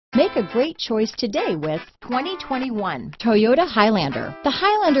Make a great choice today with 2021 Toyota Highlander. The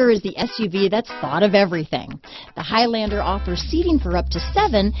Highlander is the SUV that's thought of everything. The Highlander offers seating for up to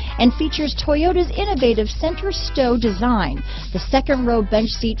 7 and features Toyota's innovative center stow design. The second row bench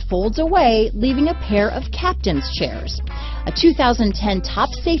seat folds away, leaving a pair of captain's chairs. A 2010 top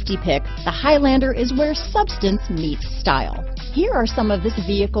safety pick, the Highlander is where substance meets style. Here are some of this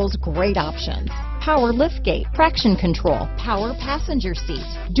vehicle's great options: power liftgate, traction control, power passenger seat,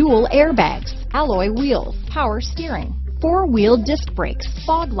 dual airbags, alloy wheels, power steering, 4-wheel disc brakes,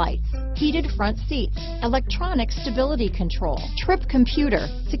 fog lights, heated front seats, electronic stability control, trip computer,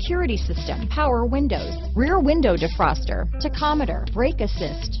 security system, power windows, rear window defroster, tachometer, brake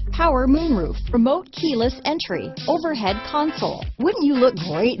assist, power moonroof, remote keyless entry, overhead console. Wouldn't you look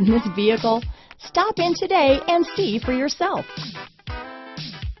great in this vehicle? Stop in today and see for yourself.